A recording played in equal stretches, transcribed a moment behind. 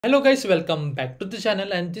Hello guys, welcome back to the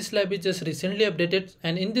channel, and this lab is just recently updated,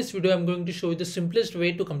 and in this video I'm going to show you the simplest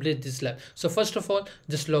way to complete this lab. So first of all,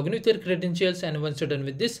 just log in with your credentials, and once you're done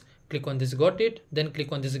with this, click on this got it, then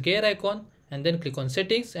click on this gear icon and then click on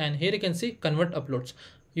settings, and here you can see convert uploads.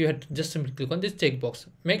 You have to just simply click on this checkbox.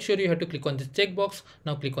 Make sure you have to click on this checkbox.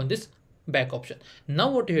 Now click on this back option. Now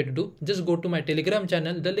what you have to do, just go to my Telegram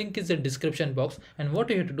channel, the link is in the description box, and what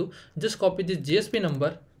you have to do, just copy this GSP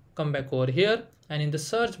number, come back over here, and in the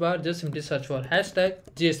search bar just simply search for hashtag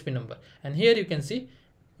GSP number, and here you can see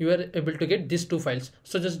you are able to get these two files.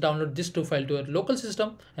 So just download these two files to your local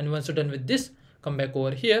system, and once you're done with this, come back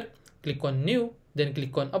over here, click on new, then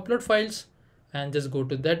click on upload files, and just go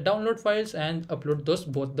to that download files and upload those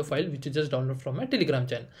both the file which you just download from my Telegram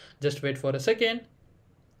channel. Just wait for a second.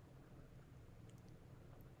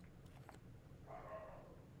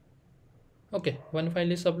 Okay, one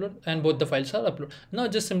file is uploaded and both the files are uploaded. Now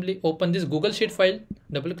just simply open this Google Sheet file,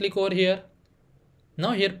 double click over here.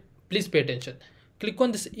 Now here, please pay attention. Click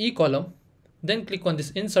on this E column, then click on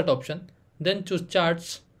this insert option, then choose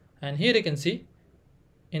charts, and here you can see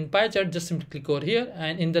in pie chart, just simply click over here,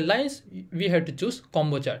 and in the lines we have to choose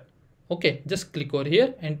combo chart. Okay, just click over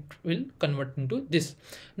here and it will convert into this.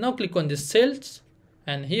 Now click on this cells,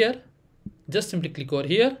 and here just simply click over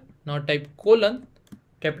here. Now type colon,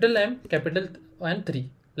 capital M, capital and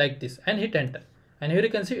 3 like this, and hit enter, and here you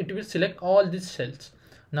can see it will select all these cells.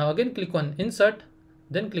 Now again click on insert,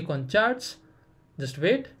 then click on charts, just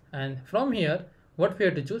wait, and from here what we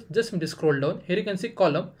have to choose, just simply scroll down. Here you can see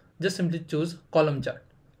column, just simply choose column chart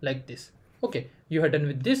like this. Okay, you are done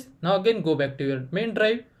with this. Now again go back to your main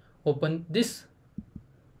drive, open this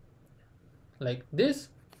like this.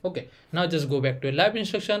 Okay, now just go back to your lab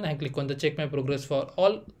instruction and click on the check my progress for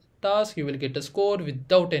all task. You will get a score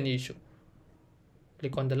without any issue.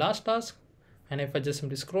 Click on the last task, and if I just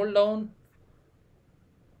simply scroll down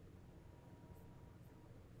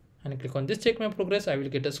and click on this check my progress, I will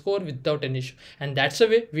get a score without any issue. And that's the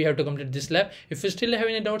way we have to complete this lab. If you still have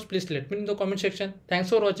any doubts, please let me know in the comment section. Thanks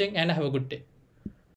for watching and have a good day.